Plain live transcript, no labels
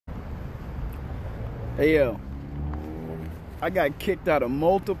Hey yo, I got kicked out of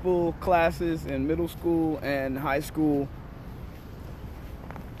multiple classes in middle school and high school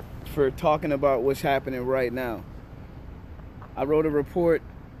for talking about what's happening right now. I wrote a report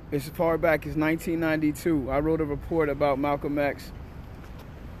as far back as 1992. I wrote a report about Malcolm X.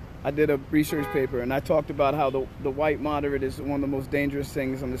 I did a research paper and I talked about how the white moderate is one of the most dangerous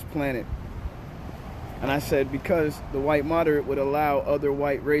things on this planet. And I said because the white moderate would allow other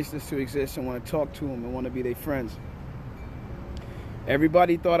white racists to exist and want to talk to them and want to be their friends.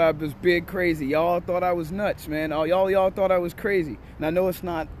 Everybody thought I was big crazy. Y'all thought I was nuts, man. Y'all thought I was crazy. And I know it's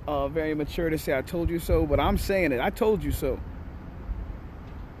not very mature to say I told you so, but I'm saying it. I told you so.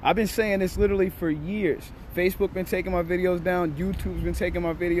 I've been saying this literally for years. Facebook been taking my videos down. YouTube's been taking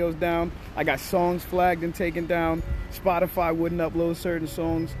my videos down. I got songs flagged and taken down. Spotify wouldn't upload certain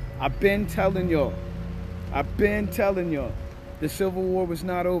songs. I've been telling y'all. The Civil War was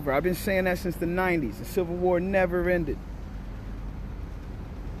not over. I've been saying that since the 90s. The Civil War never ended.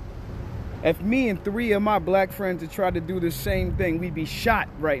 If me and 3 of my black friends had tried to do the same thing, we'd be shot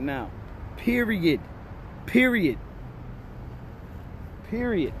right now. Period.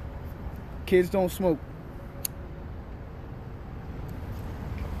 Kids don't smoke.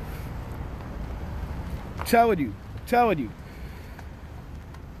 Telling you.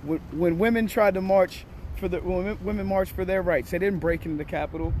 When women tried to march when women marched for their rights, they didn't break into the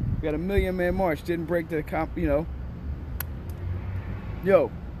Capitol. We had a 1 million man march, didn't break the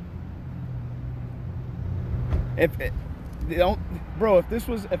If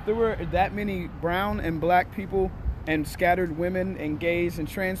there were that many brown and black people and scattered women and gays and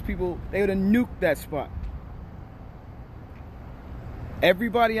trans people, they would have nuked that spot.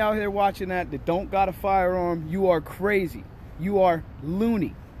 Everybody out here watching that don't got a firearm, you are crazy. You are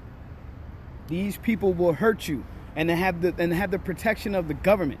loony. These people will hurt you and have the protection of the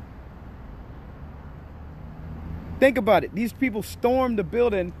government. Think about it. These people stormed the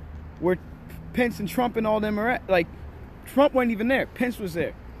building where Pence and Trump and all them are at. Like, Trump wasn't even there. Pence was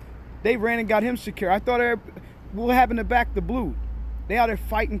there. They ran and got him secure. I thought, what happened to back the blue? They out there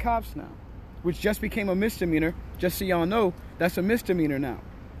fighting cops now, which just became a misdemeanor. Just so y'all know, that's a misdemeanor now.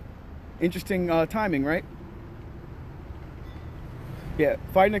 Interesting timing, right? Yeah,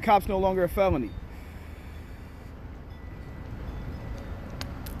 fighting the cops no longer a felony.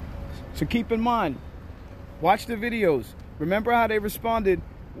 So keep in mind, watch the videos. Remember how they responded.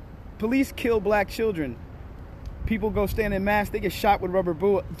 Police kill black children. People go stand in mass. They get shot with rubber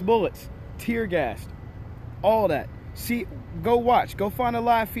bullets, tear gassed, all that. See, go watch. Go find a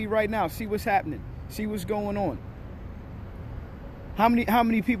live feed right now. See what's happening. See what's going on. How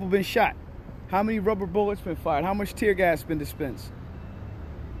many people been shot? How many rubber bullets been fired? How much tear gas been dispensed?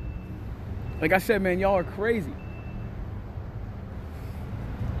 Like I said, man, y'all are crazy.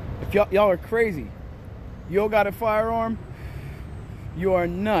 If y'all are crazy, you don't got a firearm, you are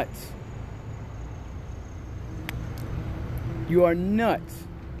nuts. You are nuts.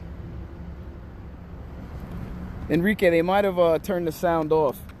 Enrique, they might have turned the sound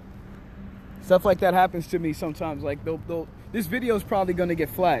off. Stuff like that happens to me sometimes. Like this video is probably gonna get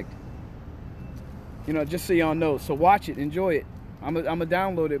flagged. You know, just so y'all know. So watch it, enjoy it. I'm gonna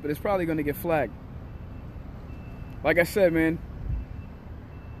download it, but it's probably gonna get flagged. Like I said, man.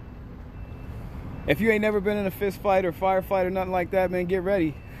 If you ain't never been in a fist fight or firefight or nothing like that, man, get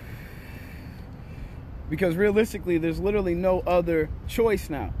ready. Because realistically, there's literally no other choice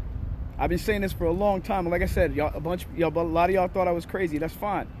now. I've been saying this for a long time. Like I said, a lot of y'all thought I was crazy. That's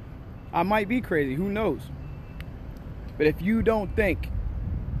fine. I might be crazy. Who knows? But if you don't think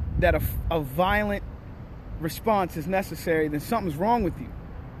that a violent response is necessary, then something's wrong with you.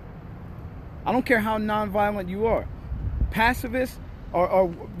 I don't care how nonviolent you are. Pacifists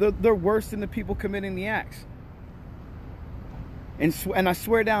they're worse than the people committing the acts. And I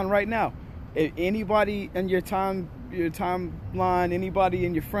swear down right now, if anybody in your timeline, anybody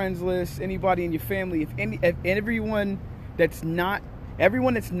in your friends list, anybody in your family, if everyone that's not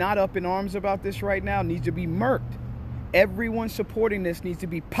up in arms about this right now needs to be murked. Everyone supporting this needs to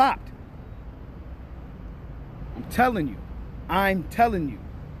be popped. I'm telling you.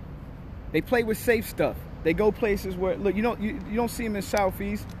 They play with safe stuff. They go places where, look, you don't see them in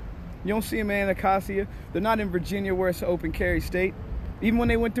Southeast. You don't see them in Anacostia. They're not in Virginia where it's an open carry state. Even when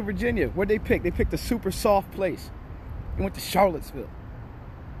they went to Virginia, where'd they pick? They picked a super soft place. They went to Charlottesville.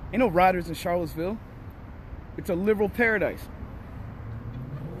 Ain't no riders in Charlottesville. It's a liberal paradise.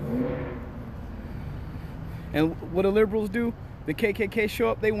 And what do liberals do? The KKK show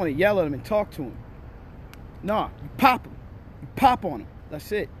up, they want to yell at them and talk to them. Nah, you pop them. You pop on them.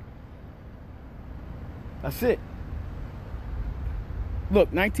 That's it. Look,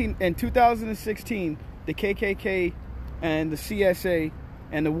 in 2016, the KKK and the CSA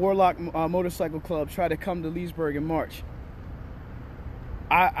and the Warlock Motorcycle Club try to come to Leesburg and march.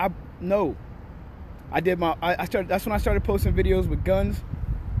 No. That's when I started posting videos with guns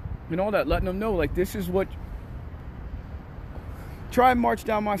and all that, letting them know, like, this is what... Try and march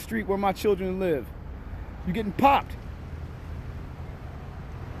down my street where my children live. You're getting popped.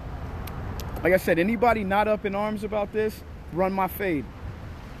 Like I said, anybody not up in arms about this, run my fade.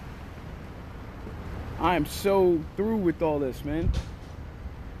 I am so through with all this, man.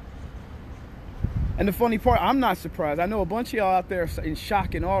 And the funny part, I'm not surprised. I know a bunch of y'all out there are in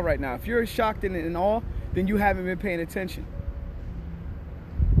shock and awe right now. If you're shocked and in awe, then you haven't been paying attention.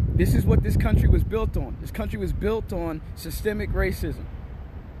 This is what this country was built on. This country was built on systemic racism.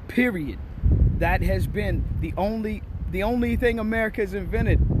 Period. That has been the only thing America has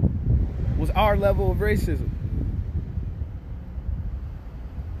invented was our level of racism.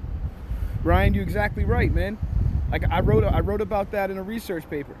 Ryan, you're exactly right, man. Like I wrote about that in a research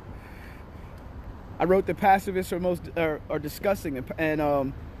paper. I wrote the pacifists are disgusting,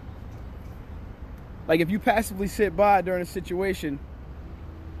 and like if you passively sit by during a situation,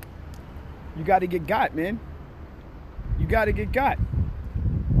 you got to get got, man. You got to get got.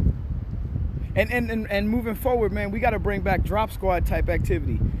 And moving forward, man, we got to bring back drop squad type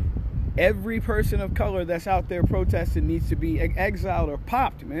activity. Every person of color that's out there protesting needs to be exiled or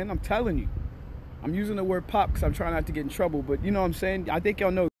popped, man. I'm telling you. I'm using the word pop because I'm trying not to get in trouble, but you know what I'm saying? I think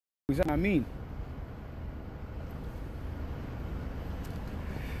y'all know exactly what I mean.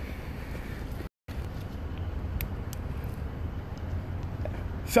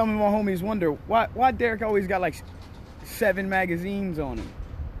 Some of my homies wonder why Derek always got like 7 magazines on him.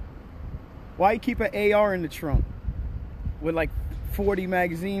 Why he keep an AR in the trunk with like 40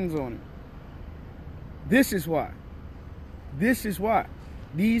 magazines on him? This is why. This is why.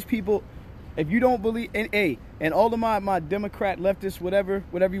 These people, if you don't believe, and all of my Democrat, leftist, whatever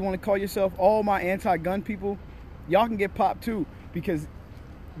you want to call yourself, all my anti-gun people, y'all can get popped too, because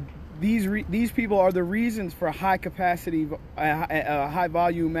these people are the reasons for high capacity, high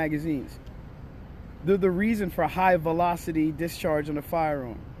volume magazines. They're the reason for high velocity discharge on a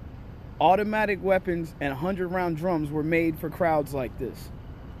firearm. Automatic weapons and 100-round drums were made for crowds like this.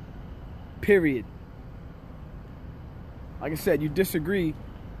 Period. Like I said, you disagree,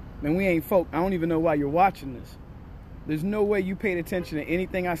 then we ain't folk. I don't even know why you're watching this. There's no way you paid attention to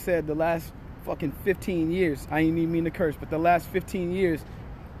anything I said the last fucking 15 years. I ain't even mean to curse, but the last 15 years,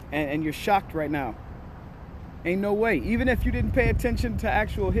 and you're shocked right now. Ain't no way. Even if you didn't pay attention to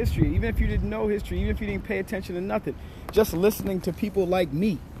actual history, even if you didn't know history, even if you didn't pay attention to nothing, just listening to people like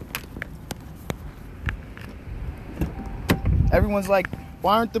me. Everyone's like,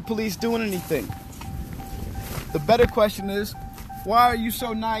 why aren't the police doing anything? The better question is, why are you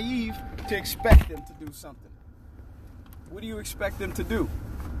so naive to expect them to do something? What do you expect them to do?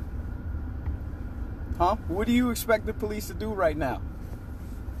 Huh? What do you expect the police to do right now?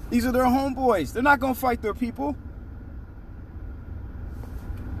 These are their homeboys. They're not going to fight their people.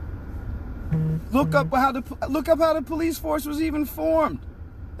 Look up how the police force was even formed.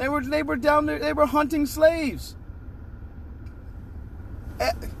 They were down there. They were hunting slaves.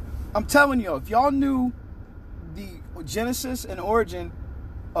 I'm telling you, if y'all knew the genesis and origin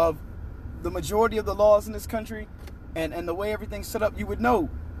of the majority of the laws in this country and the way everything's set up, you would know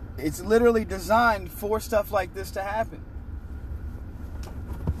it's literally designed for stuff like this to happen.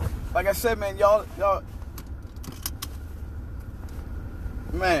 Like I said, man, y'all,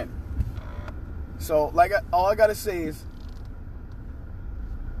 man. So, all I gotta say is,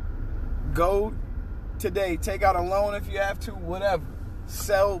 go today, take out a loan if you have to, whatever.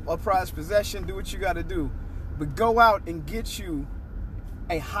 Sell a prized possession, do what you gotta do. But go out and get you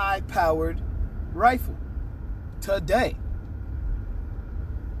a high-powered rifle today.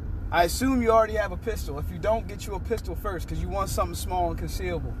 I assume you already have a pistol. If you don't, get you a pistol first because you want something small and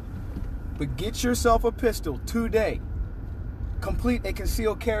concealable. But get yourself a pistol today. Complete a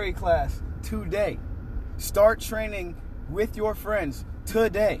concealed carry class today. Start training with your friends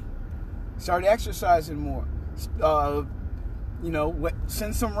today. Start exercising more.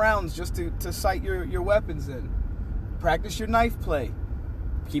 Send some rounds just to sight your weapons in. Practice your knife play.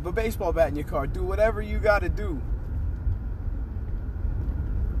 Keep a baseball bat in your car. Do whatever you got to do.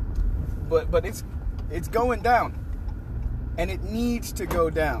 But it's going down. And it needs to go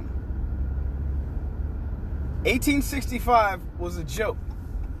down. 1865 was a joke,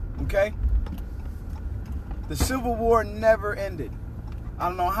 okay? The Civil War never ended. I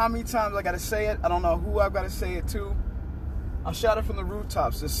don't know how many times I got to say it. I don't know who I've got to say it to. I'll shout it from the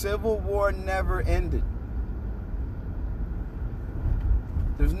rooftops. The Civil War never ended.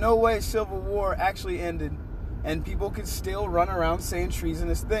 There's no way Civil War actually ended and people can still run around saying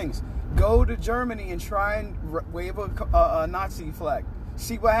treasonous things. Go to Germany and try and wave a Nazi flag.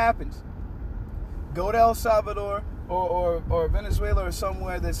 See what happens. Go to El Salvador or Venezuela or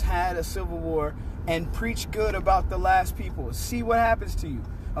somewhere that's had a civil war and preach good about the last people. See what happens to you.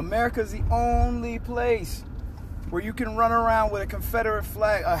 America's the only place where you can run around with a Confederate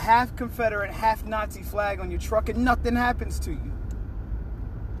flag, a half Confederate, half Nazi flag on your truck, and nothing happens to you.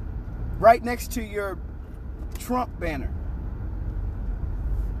 Right next to your Trump banner.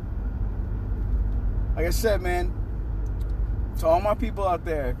 Like I said, man, to all my people out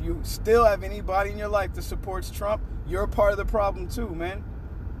there, if you still have anybody in your life that supports Trump, you're a part of the problem too, man.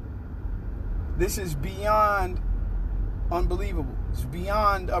 This is beyond unbelievable. It's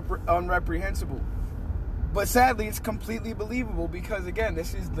beyond unreprehensible. But sadly, it's completely believable because, again,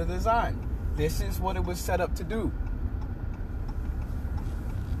 this is the design. This is what it was set up to do.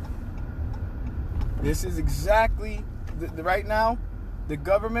 This is exactly, right now, the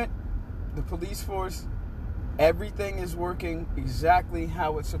government, the police force, everything is working exactly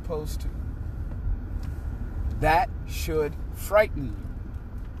how it's supposed to. That should frighten you.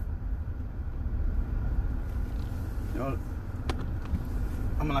 You know,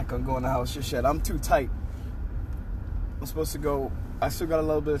 I'm not going to go in the house just yet. I'm too tight. I'm supposed to go. I still got a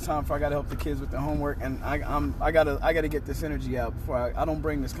little bit of time before I got to help the kids with their homework, and I gotta get this energy out before I don't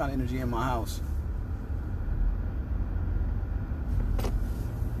bring this kind of energy in my house.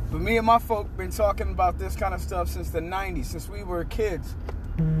 But me and my folk been talking about this kind of stuff since the 90s, since we were kids,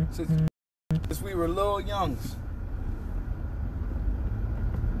 since we were little youngs.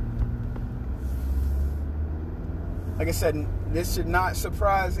 Like I said, this should not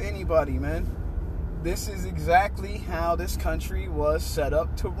surprise anybody, man. This is exactly how this country was set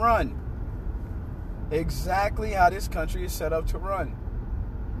up to run. Exactly how this country is set up to run.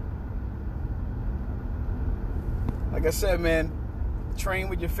 Like I said, man, train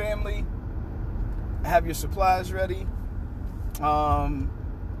with your family. Have your supplies ready.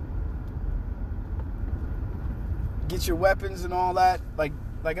 Get your weapons and all that. Like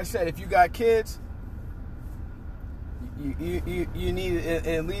I said, if you got kids, you need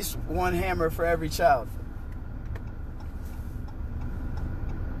at least one hammer for every child.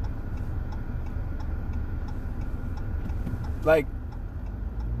 Like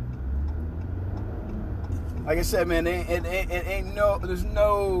I said, man, there's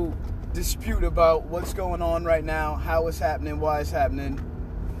no dispute about what's going on right now, how it's happening, why it's happening.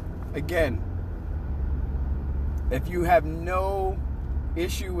 Again, if you have no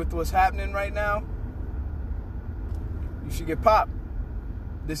issue with what's happening right now, you should get popped.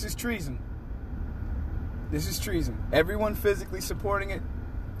 This is treason. This is treason. Everyone physically supporting it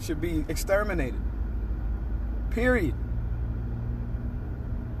should be exterminated. Period.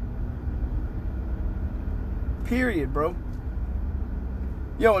 Period, bro.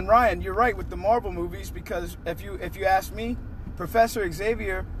 Yo, and Ryan, you're right with the Marvel movies, because if you ask me, Professor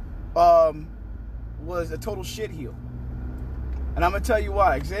Xavier was a total shitheel. And I'm going to tell you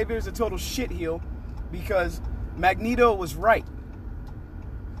why. Xavier's a total shitheel because Magneto was right.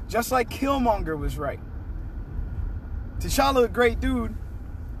 Just like Killmonger was right. T'Challa, a great dude,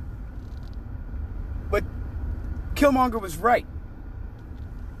 but Killmonger was right.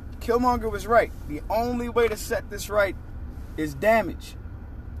 Killmonger was right. The only way to set this right is damage.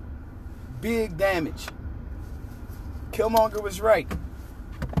 Big damage. Killmonger was right.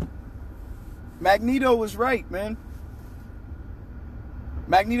 Magneto was right, man.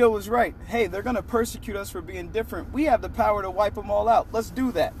 Magneto was right. Hey, they're going to persecute us for being different. We have the power to wipe them all out. Let's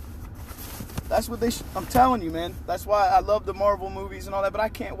do that. That's what I'm telling you, man. That's why I love the Marvel movies and all that, but I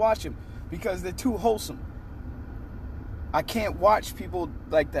can't watch them because they're too wholesome. I can't watch people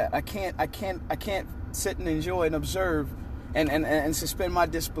like that. I can't sit and enjoy and observe and suspend my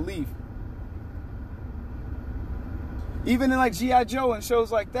disbelief. Even in like G.I. Joe and shows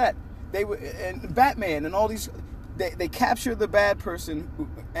like that, and Batman and all these, they capture the bad person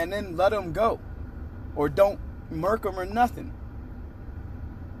and then let them go, or don't murk them or nothing.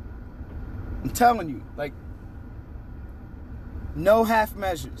 I'm telling you, like, no half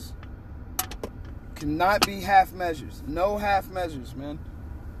measures. Cannot be half measures. No half measures, man.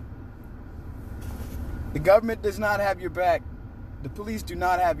 The government does not have your back. The police do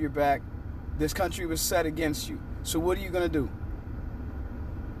not have your back. This country was set against you. So what are you going to do?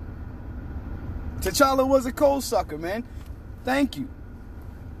 T'Challa was a cold sucker, man. Thank you.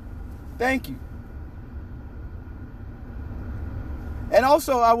 Thank you. And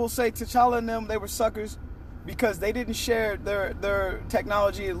also, I will say T'Challa and them, they were suckers because they didn't share their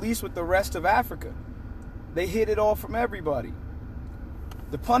technology, at least with the rest of Africa. They hid it all from everybody.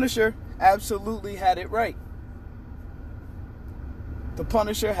 The Punisher absolutely had it right. The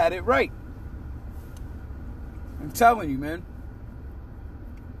Punisher had it right. I'm telling you, man.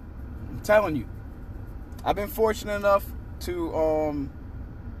 I'm telling you. I've been fortunate enough to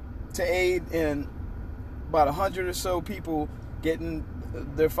aid in about 100 or so people getting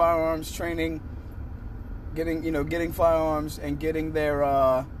their firearms training, getting firearms and getting their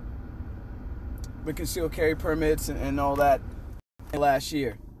the concealed carry permits and all that last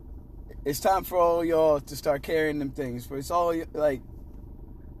year. It's time for all y'all to start carrying them things. But it's all like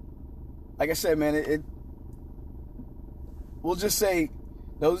I said, man. We'll just say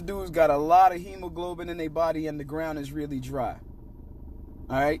those dudes got a lot of hemoglobin in their body, and the ground is really dry.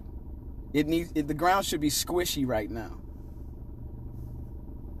 All right, the ground should be squishy right now.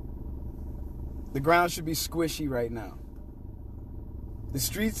 The ground should be squishy right now. The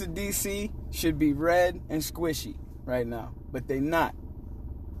streets of DC should be red and squishy right now, but they're not.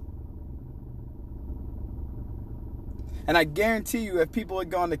 And I guarantee you, if people had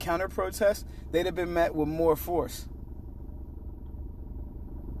gone to counter-protest, they'd have been met with more force.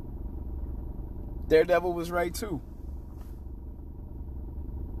 Daredevil was right too.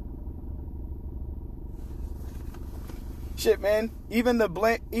 Shit, man. Even the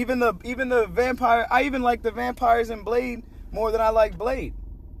vampire. I even like the vampires in Blade more than I like Blade.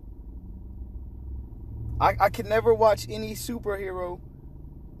 I could never watch any superhero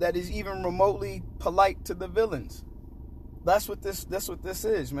that is even remotely polite to the villains. That's what this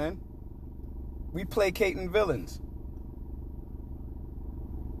is, man. We placating villains.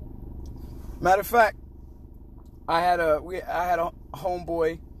 Matter of fact, I had a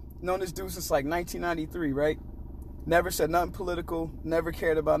homeboy, known this dude since like 1993, right? Never said nothing political, never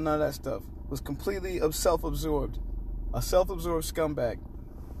cared about none of that stuff. Was completely self-absorbed. A self-absorbed scumbag.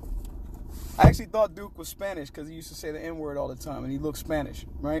 I actually thought Duke was Spanish because he used to say the N-word all the time and he looked Spanish,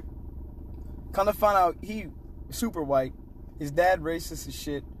 right? Kind of found out he super white, his dad racist as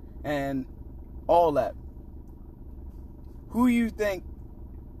shit, and all that. Who you think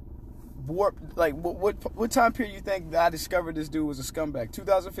what time period you think I discovered this dude was a scumbag?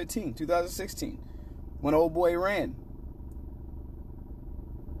 2015, 2016, when old boy ran.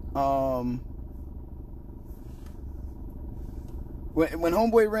 When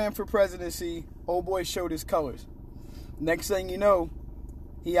homeboy ran for presidency, old boy showed his colors. Next thing you know,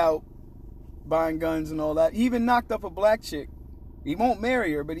 he out buying guns and all that. He even knocked up a black chick. He won't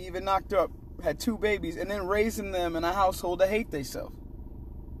marry her, but he even knocked her up, had 2 babies, and then raising them in a household that hate themselves.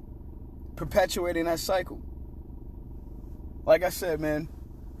 Perpetuating that cycle. Like I said, man,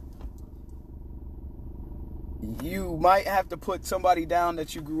 you might have to put somebody down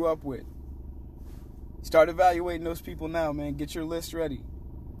that you grew up with. Start evaluating those people now, man. Get your list ready.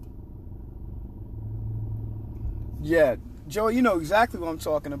 Yeah, Joe, you know exactly what I'm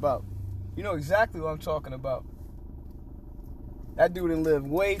talking about. You know exactly what I'm talking about. That dude didn't live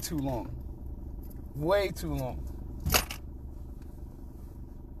way too long. Way too long.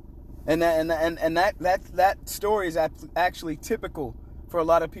 And that story is actually typical for a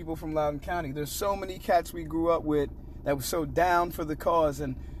lot of people from Loudoun County. There's so many cats we grew up with that were so down for the cause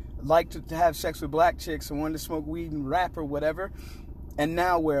and liked to have sex with black chicks and wanted to smoke weed and rap or whatever. And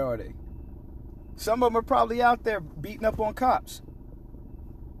now where are they? Some of them are probably out there beating up on cops.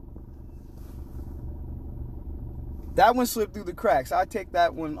 That one slipped through the cracks. I take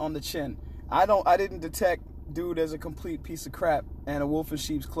that one on the chin. I didn't detect dude as a complete piece of crap and a wolf in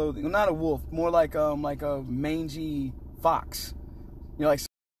sheep's clothing. Well, not a wolf, more like a mangy fox. You know, like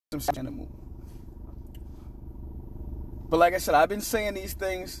some animal. But like I said, I've been saying these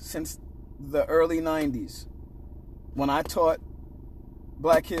things since the early 90s when I taught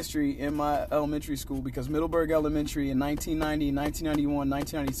black history in my elementary school, because Middleburg Elementary in 1990, 1991,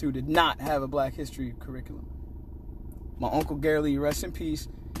 1992 did not have a black history curriculum. My Uncle Gary Lee, rest in peace,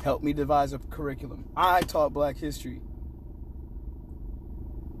 helped me devise a curriculum. I taught black history.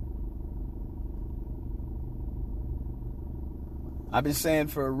 I've been saying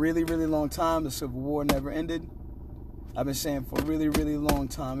for a really, really long time the Civil War never ended. I've been saying for a really, really long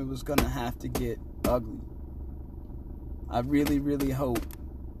time it was going to have to get ugly. I really, really hope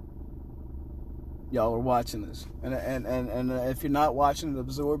y'all are watching this. And if you're not watching it,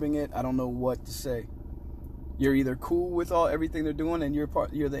 absorbing it, I don't know what to say. You're either cool with everything they're doing and you're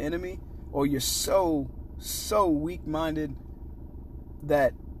the enemy, or you're so weak-minded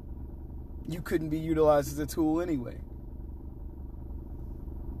that you couldn't be utilized as a tool anyway.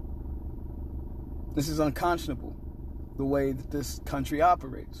 This is unconscionable, the way that this country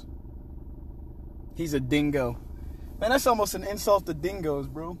operates. He's a dingo. Man, that's almost an insult to dingoes,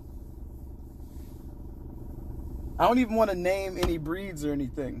 bro. I don't even want to name any breeds or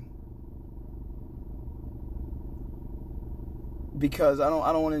anything, because I don't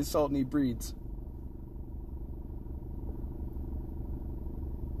want to insult any breeds.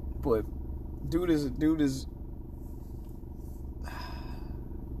 But dude is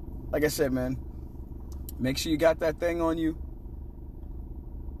like I said, man, make sure you got that thing on you.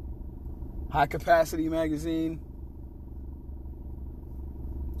 High capacity magazine,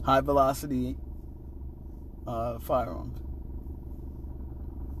 high velocity firearms.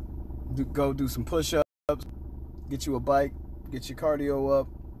 Go do some push-ups, get you a bike, get your cardio up.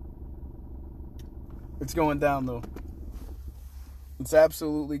 It's going down though. It's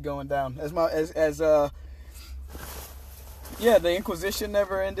absolutely going down. Yeah, the Inquisition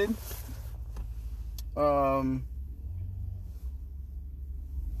never ended. Like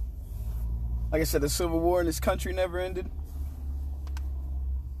I said, the Civil War in this country never ended.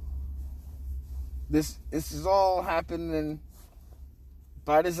 This is all happening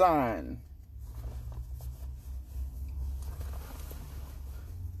by design.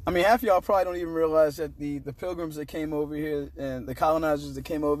 I mean, half of y'all probably don't even realize that the pilgrims that came over here and the colonizers that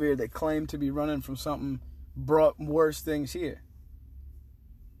came over here that claimed to be running from something brought worse things here.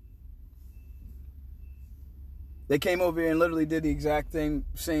 They came over here and literally did the exact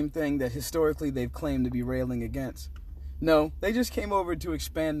same thing that historically they've claimed to be railing against. No, they just came over to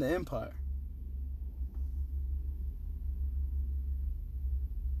expand the empire.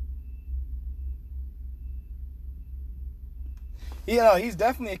 You know, he's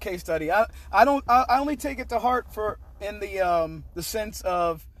definitely a case study. I only take it to heart in the sense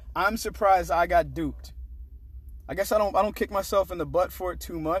of I'm surprised I got duped. I guess I don't kick myself in the butt for it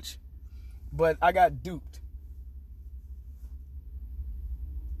too much, but I got duped.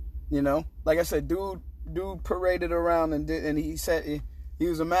 You know, like I said, dude paraded around and he said he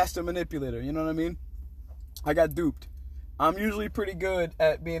was a master manipulator. You know what I mean? I got duped. I'm usually pretty good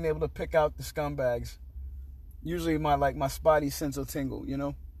at being able to pick out the scumbags. Usually my spidey sense will tingle, you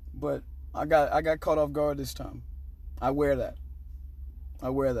know, but I got caught off guard this time. I wear that.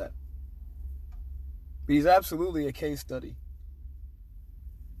 But he's absolutely a case study.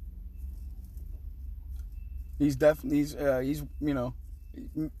 He's you know,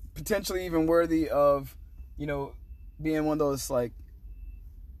 potentially even worthy of, you know, being one of those like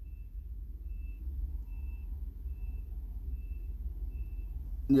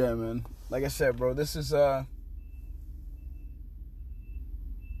yeah, man. Like I said, bro, this is the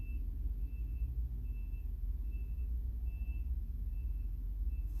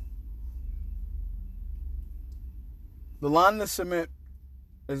line in the cement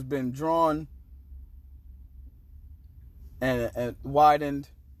has been drawn and widened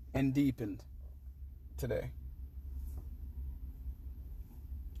and deepened today.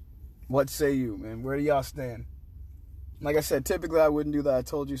 What say you, man? Where do y'all stand? Like I said, typically I wouldn't do that. I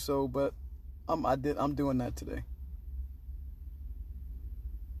told you so, but I'm doing that today.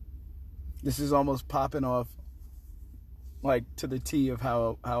 This is almost popping off like to the T of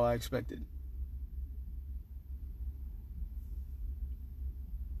how I expected.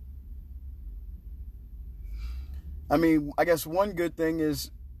 I mean, I guess one good thing is,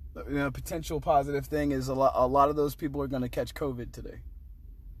 you know, potential positive thing is a lot of those people are going to catch COVID today.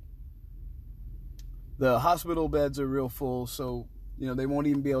 The hospital beds are real full, so, you know, they won't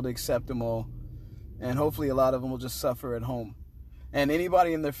even be able to accept them all. And hopefully a lot of them will just suffer at home. And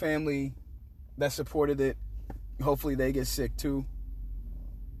anybody in their family that supported it, hopefully they get sick too.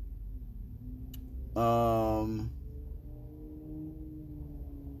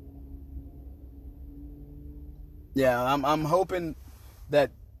 Yeah, I'm hoping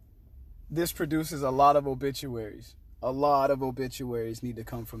that this produces a lot of obituaries. A lot of obituaries need to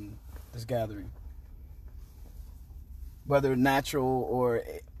come from this gathering. Whether natural or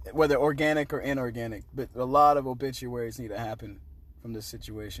whether organic or inorganic, but a lot of obituaries need to happen from this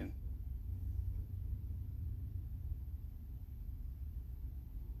situation.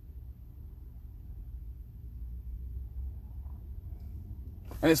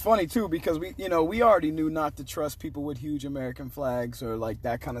 And it's funny too because we already knew not to trust people with huge American flags or like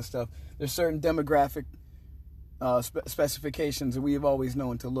that kind of stuff. There's certain demographic specifications that we have always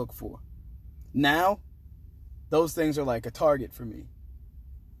known to look for. Now, those things are like a target for me.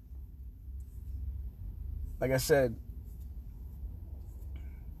 Like I said,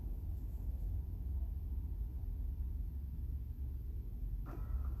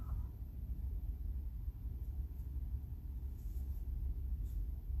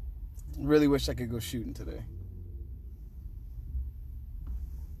 really wish I could go shooting today.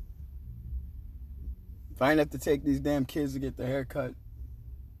 If I didn't have to take these damn kids to get their hair cut.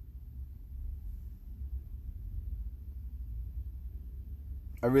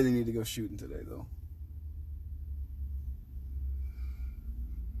 I really need to go shooting today, though.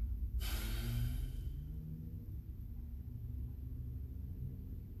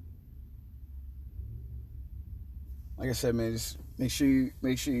 Like I said, man, just make sure you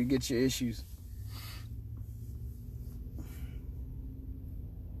get your issues.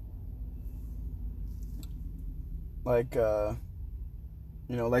 Like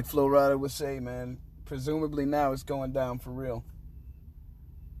like Flo Rida would say, man, presumably now it's going down for real.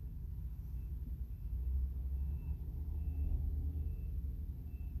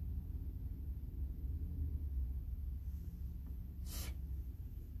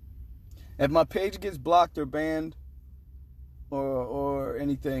 If my page gets blocked or banned or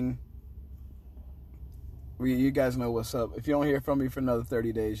anything, you guys know what's up. If you don't hear from me for another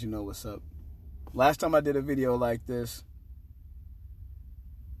 30 days, you know what's up. Last time I did a video like this,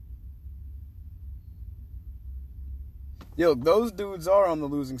 yo, those dudes are on the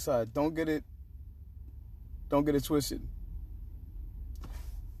losing side. Don't get it twisted.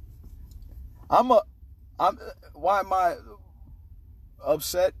 Why am I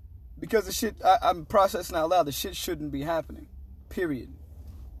upset? Because the shit, I'm processing out loud. The shit shouldn't be happening. Period.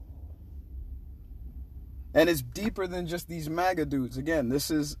 And it's deeper than just these MAGA dudes. Again, this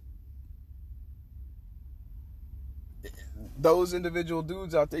is those individual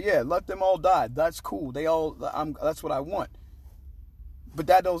dudes out there. Yeah, let them all die. That's cool. That's what I want. But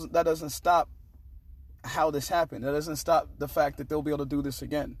that doesn't stop how this happened. That doesn't stop the fact that they'll be able to do this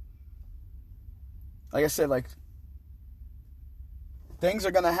again. Like I said, like, things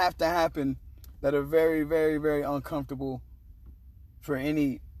are going to have to happen that are very, very, very uncomfortable for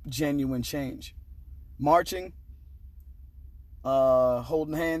any genuine change. Marching,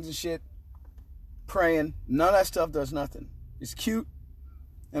 holding hands and shit, praying, none of that stuff does nothing. It's cute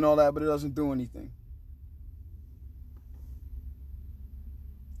and all that, but it doesn't do anything.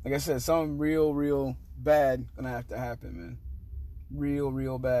 Like I said, something real, real bad going to have to happen, man. Real,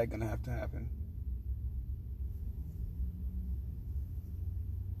 real bad going to have to happen.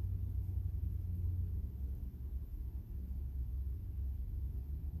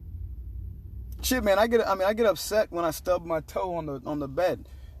 Shit, man, I get upset when I stub my toe on the bed.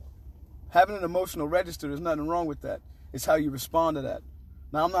 Having an emotional register, there's nothing wrong with that. It's how you respond to that.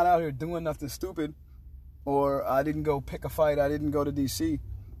 Now, I'm not out here doing nothing stupid, or I didn't go pick a fight. I didn't go to DC.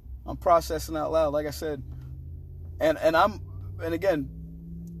 I'm processing out loud, like I said, and again,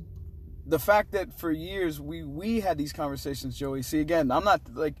 the fact that for years we had these conversations, Joey. See, again, I'm not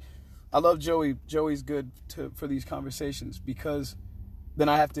like, I love Joey. Joey's good for these conversations, because then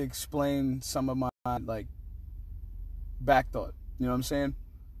I have to explain some of my, like, back thought. You know what I'm saying?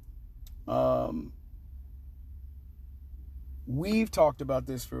 We've talked about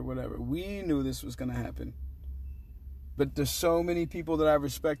this for whatever. We knew this was going to happen. But there's so many people that I've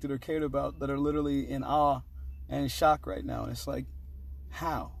respected or cared about that are literally in awe and in shock right now. And it's like,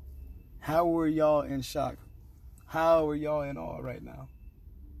 how? How were y'all in shock? How are y'all in awe right now?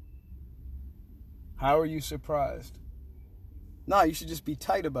 How are you surprised? Nah, you should just be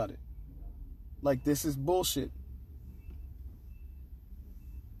tight about it. Like, this is bullshit.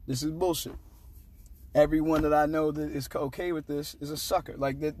 This is bullshit. Everyone that I know that is okay with this is a sucker.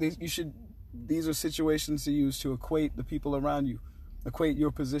 Like, these are situations to use to equate the people around you, equate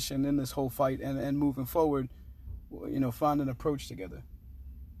your position in this whole fight, and moving forward, you know, find an approach together.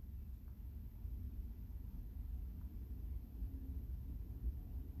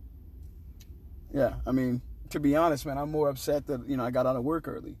 Yeah, I mean, to be honest, man, I'm more upset that, you know, I got out of work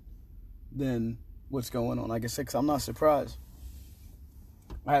early than what's going on. Like I said, 'cause I'm not surprised.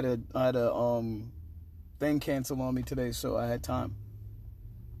 I had a thing cancel on me today, so I had time.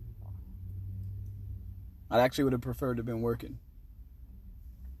 I actually would have preferred to have been working,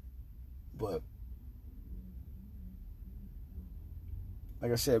 but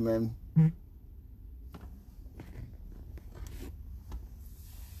like I said, man,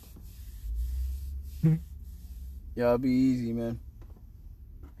 y'all be easy, man.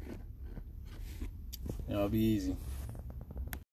 Y'all be easy.